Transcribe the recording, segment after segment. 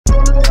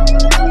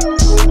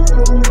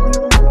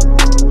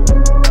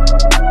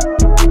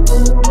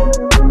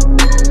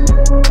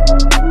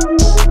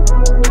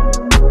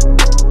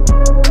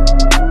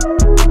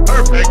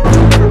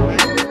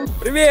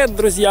привет,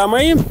 друзья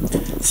мои!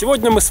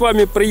 Сегодня мы с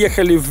вами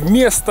приехали в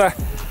место,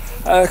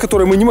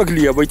 которое мы не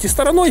могли обойти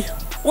стороной.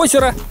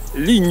 Озеро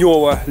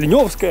ЛИНӨВО.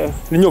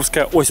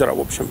 Ленёвское озеро, в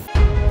общем.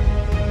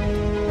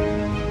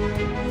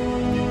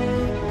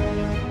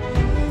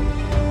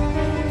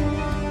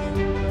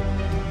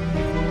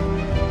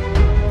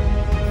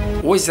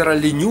 Озеро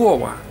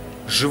ЛИНЕВО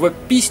 –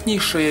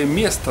 живописнейшее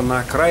место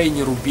на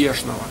окраине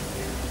Рубежного.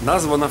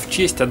 Названо в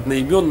честь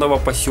одноименного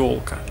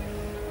поселка.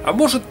 А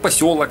может,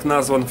 поселок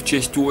назван в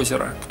честь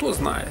озера, кто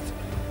знает.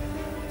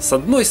 С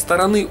одной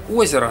стороны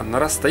озера на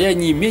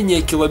расстоянии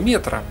менее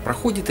километра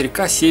проходит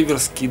река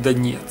Северский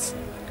Донец.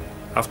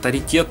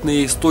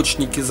 Авторитетные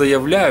источники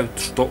заявляют,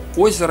 что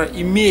озеро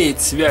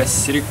имеет связь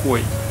с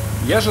рекой.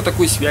 Я же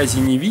такой связи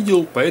не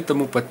видел,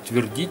 поэтому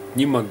подтвердить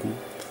не могу.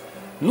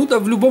 Ну да,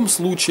 в любом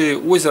случае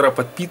озеро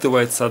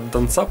подпитывается от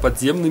Донца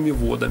подземными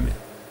водами.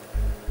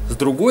 С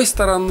другой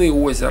стороны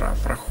озера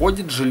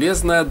проходит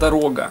железная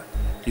дорога,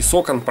 и с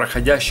окон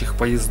проходящих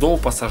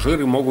поездов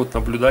пассажиры могут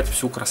наблюдать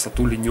всю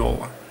красоту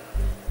ЛИНЕВО.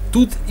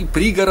 Тут и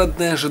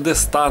пригородная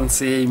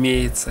ЖД-станция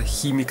имеется,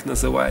 Химик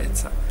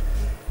называется.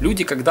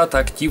 Люди когда-то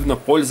активно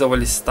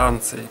пользовались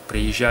станцией,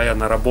 приезжая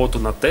на работу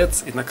на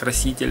ТЭЦ и на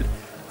краситель,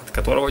 от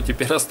которого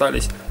теперь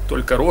остались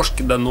только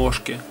рожки да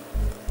ножки.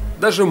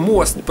 Даже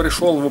мост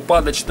пришел в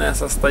упадочное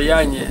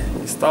состояние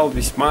и стал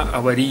весьма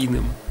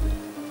аварийным.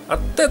 От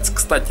ТЭЦ,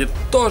 кстати,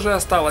 тоже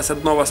осталось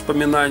одно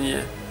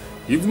воспоминание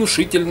и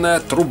внушительная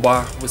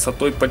труба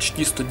высотой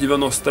почти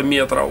 190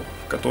 метров,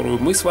 в которую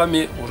мы с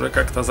вами уже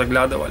как-то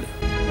заглядывали.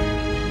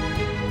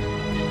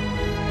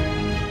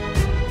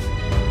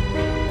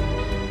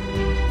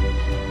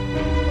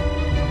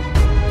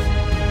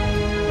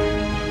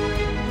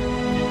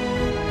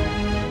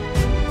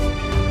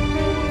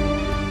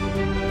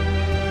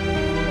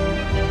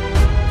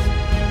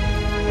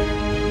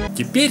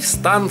 Теперь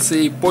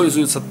станцией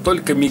пользуются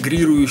только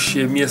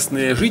мигрирующие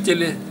местные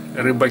жители,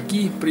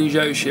 рыбаки,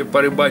 приезжающие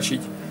порыбачить,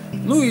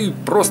 ну и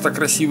просто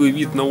красивый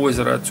вид на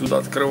озеро отсюда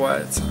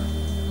открывается.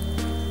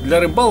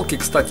 Для рыбалки,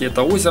 кстати,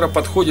 это озеро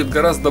подходит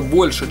гораздо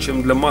больше,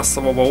 чем для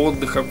массового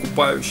отдыха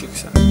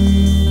купающихся.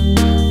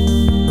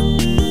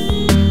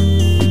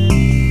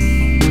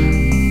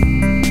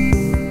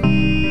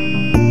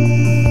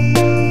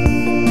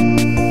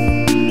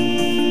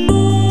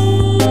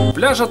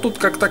 Пляжа тут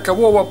как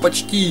такового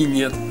почти и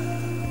нет.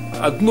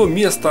 Одно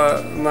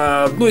место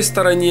на одной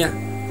стороне,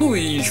 ну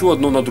и еще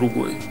одно на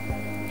другой.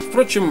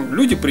 Впрочем,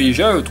 люди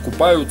приезжают,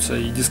 купаются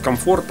и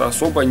дискомфорта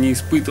особо не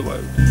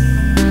испытывают.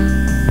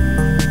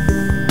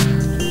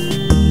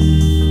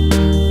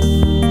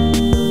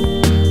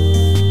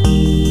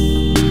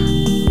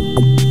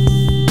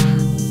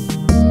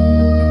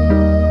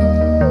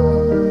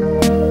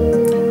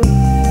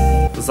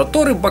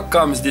 Зато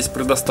рыбакам здесь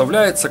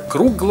предоставляется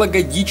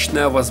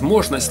круглогодичная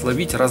возможность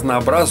ловить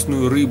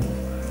разнообразную рыбу.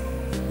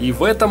 И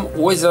в этом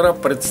озеро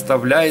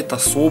представляет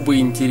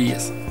особый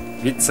интерес.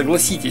 Ведь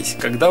согласитесь,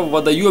 когда в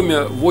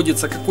водоеме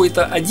водится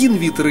какой-то один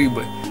вид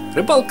рыбы,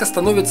 рыбалка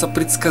становится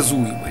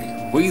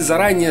предсказуемой. Вы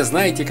заранее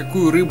знаете,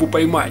 какую рыбу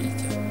поймаете.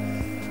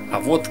 А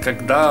вот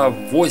когда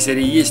в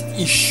озере есть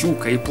и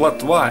щука, и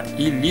плотва,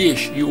 и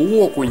лещ, и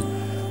окунь,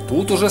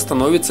 тут уже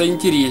становится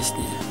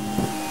интереснее.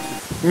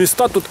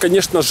 Места тут,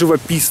 конечно,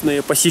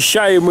 живописные,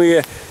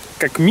 посещаемые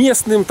как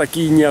местным, так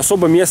и не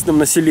особо местным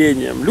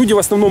населением. Люди в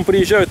основном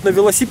приезжают на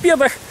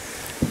велосипедах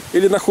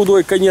или на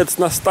худой конец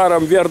на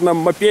старом верном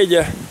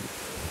мопеде.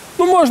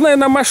 Ну, можно и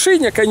на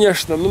машине,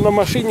 конечно, но на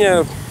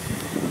машине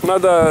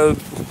надо...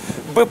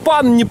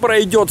 Бэпан не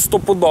пройдет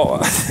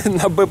стопудово.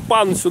 На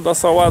бэпан сюда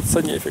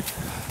соваться нефиг.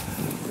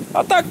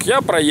 А так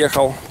я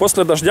проехал.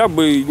 После дождя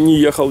бы не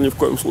ехал ни в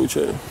коем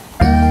случае.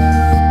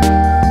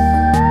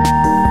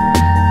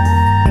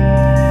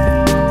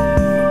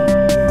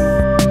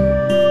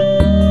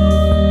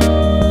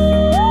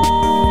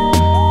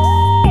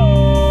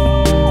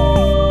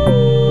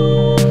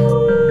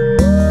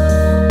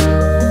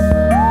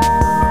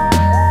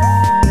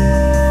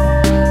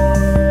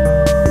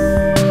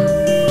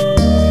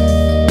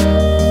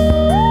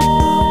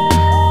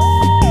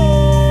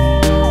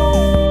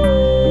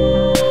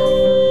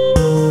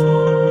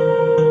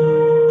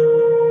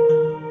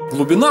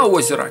 Глубина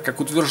озера, как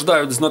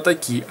утверждают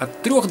знатоки,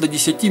 от 3 до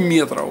 10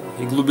 метров,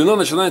 и глубина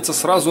начинается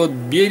сразу от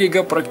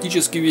берега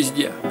практически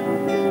везде.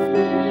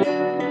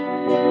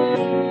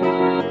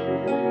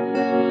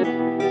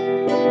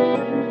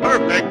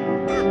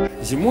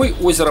 Зимой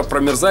озеро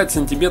промерзает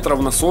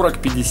сантиметров на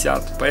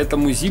 40-50,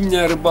 поэтому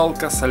зимняя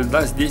рыбалка со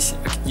льда здесь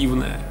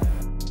активная.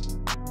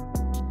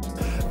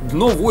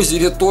 Дно в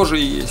озере тоже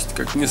есть,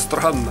 как ни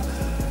странно.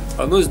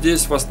 Оно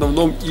здесь в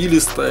основном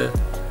илистое.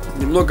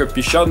 Немного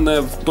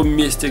песчаная в том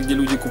месте, где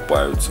люди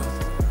купаются.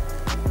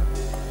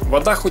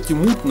 Вода хоть и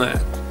мутная,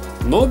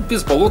 но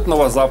без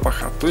болотного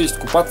запаха, то есть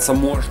купаться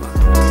можно.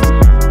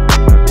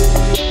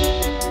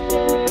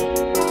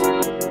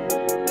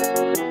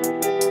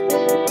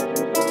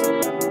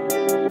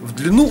 В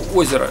длину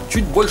озера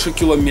чуть больше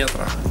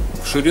километра,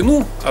 в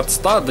ширину от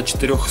 100 до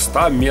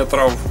 400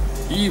 метров,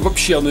 и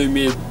вообще оно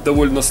имеет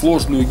довольно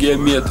сложную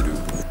геометрию.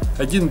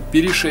 один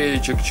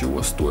перешеечек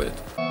чего стоит.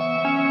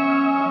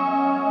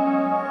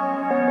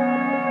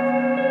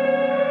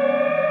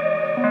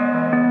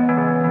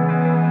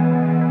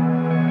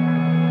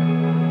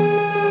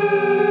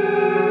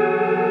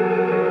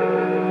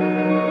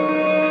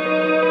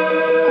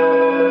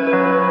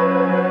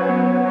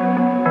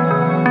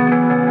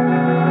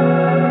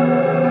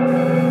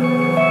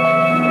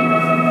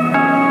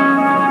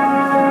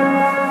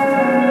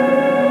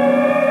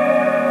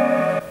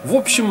 В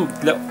общем,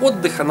 для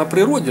отдыха на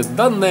природе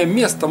данное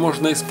место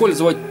можно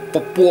использовать по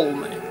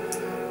полной.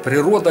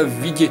 Природа в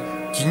виде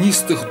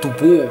тенистых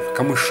дубов,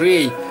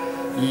 камышей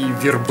и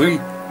вербы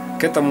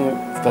к этому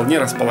вполне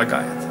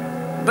располагает.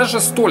 Даже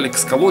столик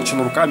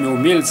сколочен руками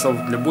умельцев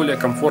для более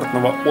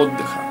комфортного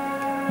отдыха.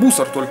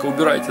 Мусор только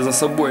убирайте за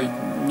собой,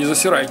 не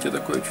засирайте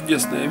такое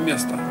чудесное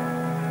место.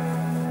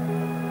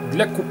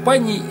 Для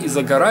купаний и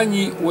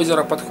загораний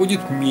озеро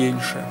подходит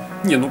меньше.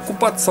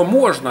 Купаться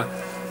можно,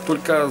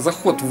 только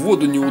заход в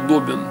воду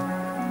неудобен,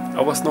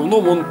 а в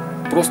основном он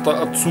просто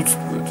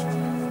отсутствует.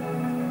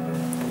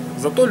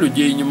 Зато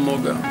людей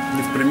немного,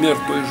 не в пример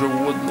той же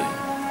водной.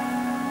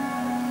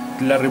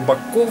 Для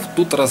рыбаков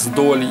тут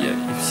раздолье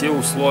и все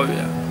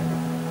условия.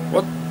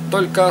 Вот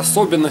только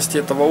особенности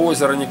этого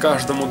озера не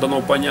каждому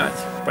дано понять,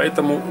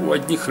 поэтому у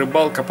одних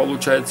рыбалка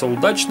получается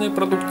удачной,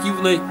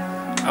 продуктивной,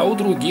 а у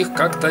других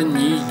как-то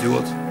не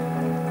идет.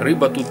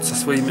 Рыба тут со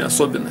своими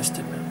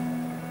особенностями.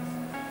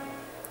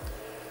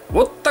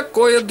 Вот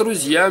такое,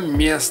 друзья,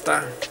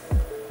 место.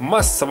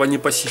 Массово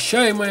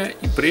непосещаемое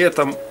и при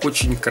этом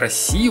очень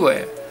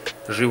красивое,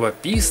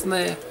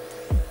 живописное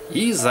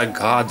и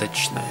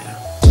загадочное.